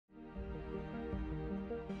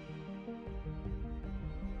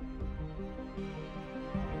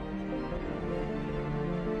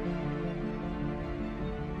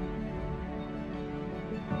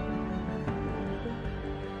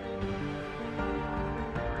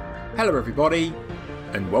Hello everybody,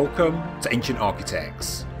 and welcome to Ancient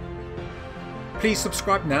Architects. Please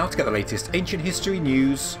subscribe now to get the latest ancient history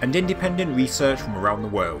news and independent research from around the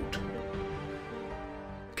world.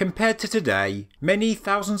 Compared to today, many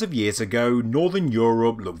thousands of years ago, Northern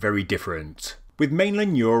Europe looked very different, with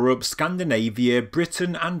mainland Europe, Scandinavia,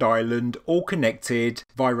 Britain and Ireland all connected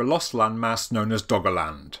via a lost landmass known as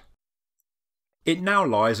Doggerland. It now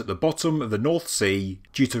lies at the bottom of the North Sea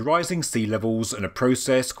due to rising sea levels and a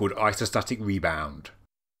process called isostatic rebound.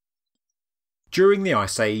 During the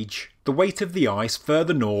Ice Age, the weight of the ice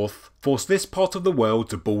further north forced this part of the world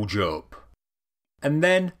to bulge up. And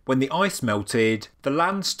then, when the ice melted, the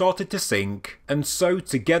land started to sink, and so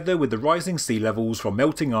together with the rising sea levels from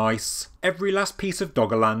melting ice, every last piece of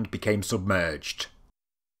Doggerland became submerged.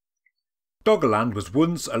 Doggerland was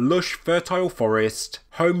once a lush, fertile forest,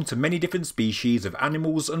 home to many different species of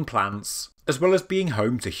animals and plants, as well as being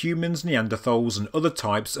home to humans, Neanderthals and other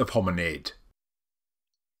types of hominid.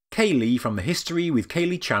 Kayleigh from the History with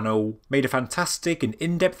Kayleigh channel made a fantastic and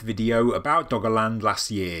in-depth video about Doggerland last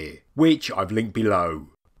year, which I've linked below,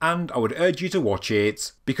 and I would urge you to watch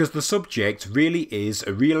it because the subject really is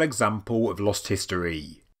a real example of lost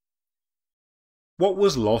history. What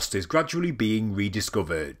was lost is gradually being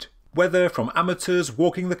rediscovered. Whether from amateurs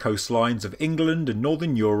walking the coastlines of England and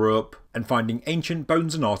Northern Europe and finding ancient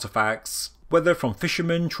bones and artefacts, whether from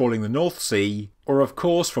fishermen trawling the North Sea, or of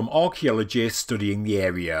course from archaeologists studying the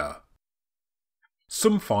area.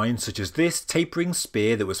 Some finds such as this tapering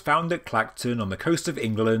spear that was found at Clacton on the coast of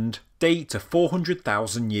England date to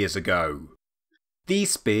 400,000 years ago.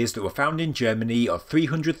 These spears that were found in Germany are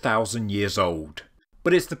 300,000 years old.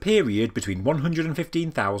 But it's the period between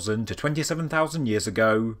 115,000 to 27,000 years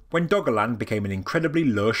ago when Doggerland became an incredibly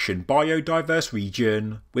lush and biodiverse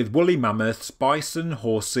region, with woolly mammoths, bison,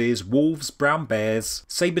 horses, wolves, brown bears,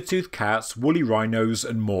 saber-toothed cats, woolly rhinos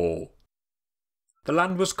and more. The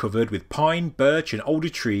land was covered with pine, birch and older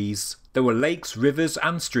trees, there were lakes, rivers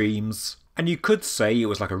and streams, and you could say it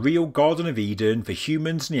was like a real Garden of Eden for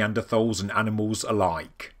humans, Neanderthals and animals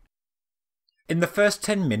alike. In the first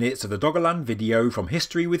 10 minutes of the Doggerland video from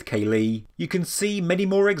History with Kayleigh, you can see many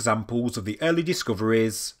more examples of the early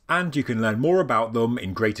discoveries, and you can learn more about them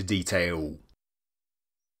in greater detail.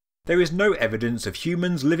 There is no evidence of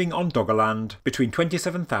humans living on Doggerland between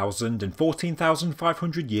 27,000 and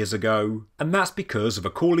 14,500 years ago, and that's because of a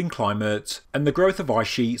cooling climate and the growth of ice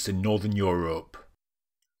sheets in Northern Europe.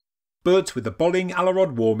 But with the bolling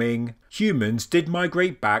Alarod warming, humans did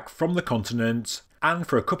migrate back from the continent, and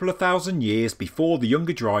for a couple of thousand years before the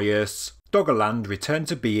Younger Dryas, Doggerland returned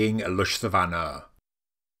to being a lush savanna.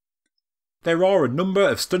 There are a number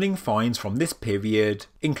of stunning finds from this period,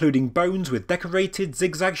 including bones with decorated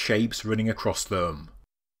zigzag shapes running across them.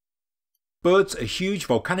 But a huge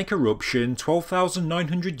volcanic eruption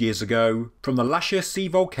 12,900 years ago from the Lush sea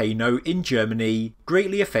volcano in Germany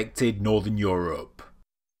greatly affected Northern Europe.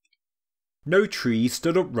 No trees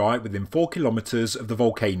stood upright within 4 kilometres of the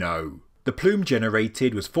volcano. The plume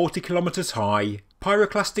generated was 40 kilometres high,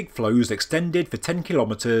 pyroclastic flows extended for 10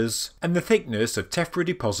 kilometres, and the thickness of tephra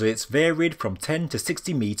deposits varied from 10 to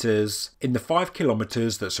 60 metres in the 5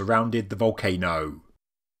 kilometres that surrounded the volcano.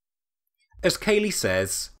 As Kayleigh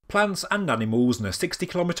says, plants and animals in a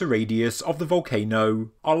 60-kilometre radius of the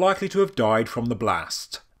volcano are likely to have died from the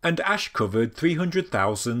blast, and ash covered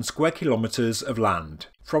 300,000 square kilometres of land,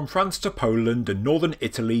 from France to Poland and northern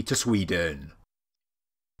Italy to Sweden.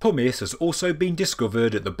 Pumice has also been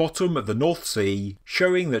discovered at the bottom of the North Sea,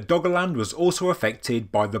 showing that Doggerland was also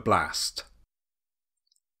affected by the blast.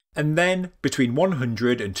 And then, between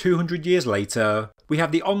 100 and 200 years later, we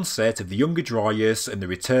have the onset of the Younger Dryas and the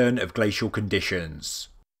return of glacial conditions.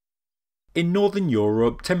 In Northern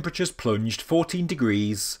Europe, temperatures plunged 14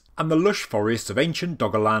 degrees, and the lush forests of ancient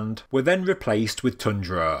Doggerland were then replaced with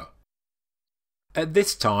tundra. At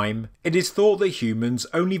this time, it is thought that humans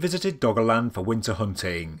only visited Doggerland for winter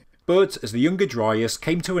hunting, but as the Younger Dryas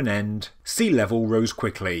came to an end, sea level rose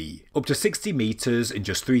quickly, up to 60 metres in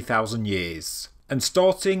just 3,000 years, and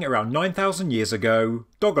starting around 9,000 years ago,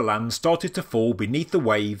 Doggerland started to fall beneath the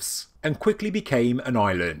waves and quickly became an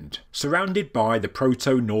island, surrounded by the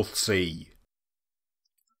Proto-North Sea.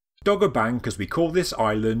 Doggerbank, as we call this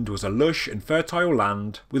island, was a lush and fertile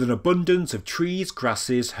land with an abundance of trees,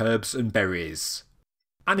 grasses, herbs and berries.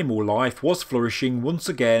 Animal life was flourishing once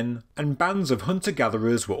again, and bands of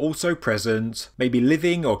hunter-gatherers were also present, maybe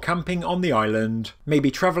living or camping on the island,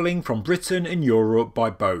 maybe travelling from Britain and Europe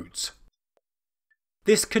by boat.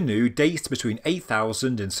 This canoe dates between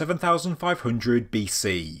 8,000 and 7,500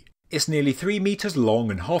 BC. It's nearly 3 metres long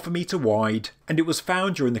and half a metre wide, and it was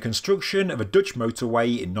found during the construction of a Dutch motorway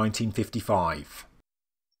in 1955.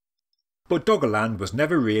 but Doggerland was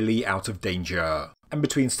never really out of danger, and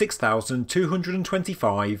between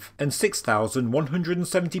 6225 and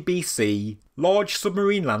 6170 BC, large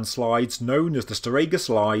submarine landslides known as the Storegga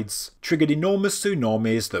Slides triggered enormous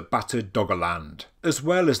tsunamis that battered Doggerland, as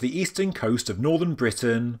well as the eastern coast of northern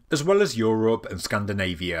Britain, as well as Europe and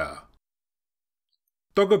Scandinavia.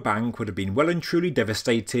 Dogger Bank would have been well and truly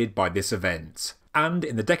devastated by this event, and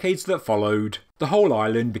in the decades that followed, the whole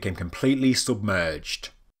island became completely submerged.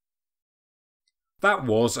 That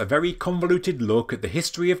was a very convoluted look at the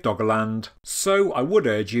history of Doggerland, so I would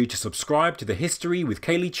urge you to subscribe to the History with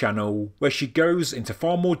Kayleigh channel, where she goes into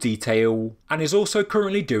far more detail, and is also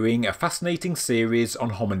currently doing a fascinating series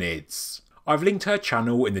on hominids. I've linked her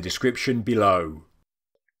channel in the description below.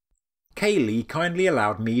 Kayleigh kindly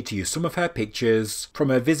allowed me to use some of her pictures from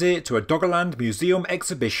her visit to a Doggerland museum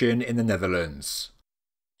exhibition in the Netherlands.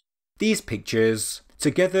 These pictures,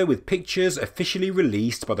 together with pictures officially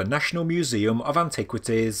released by the National Museum of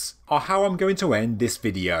Antiquities, are how I'm going to end this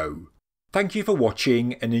video. Thank you for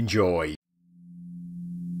watching and enjoy.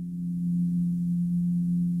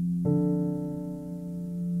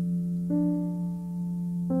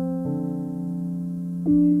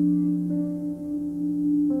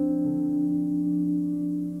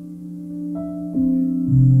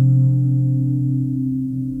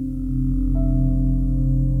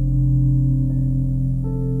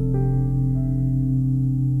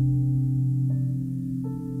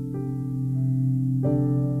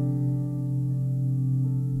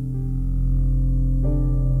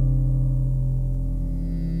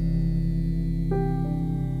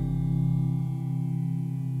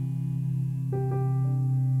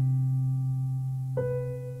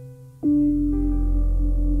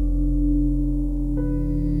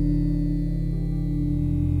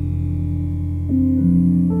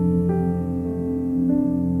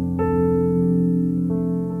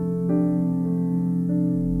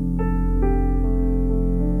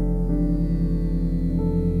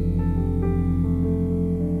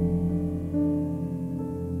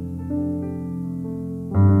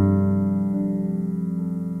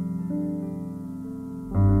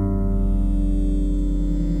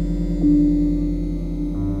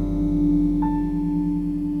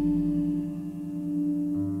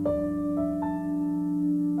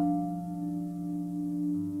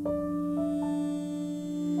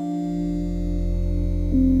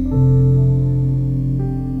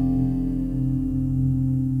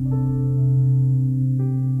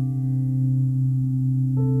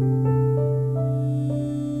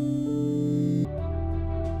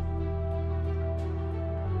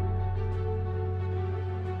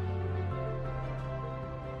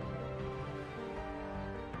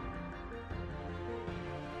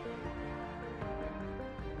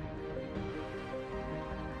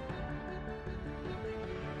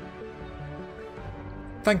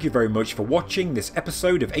 Thank you very much for watching this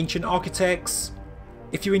episode of Ancient Architects.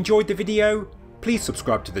 If you enjoyed the video, please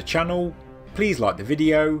subscribe to the channel, please like the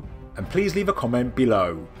video, and please leave a comment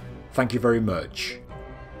below. Thank you very much.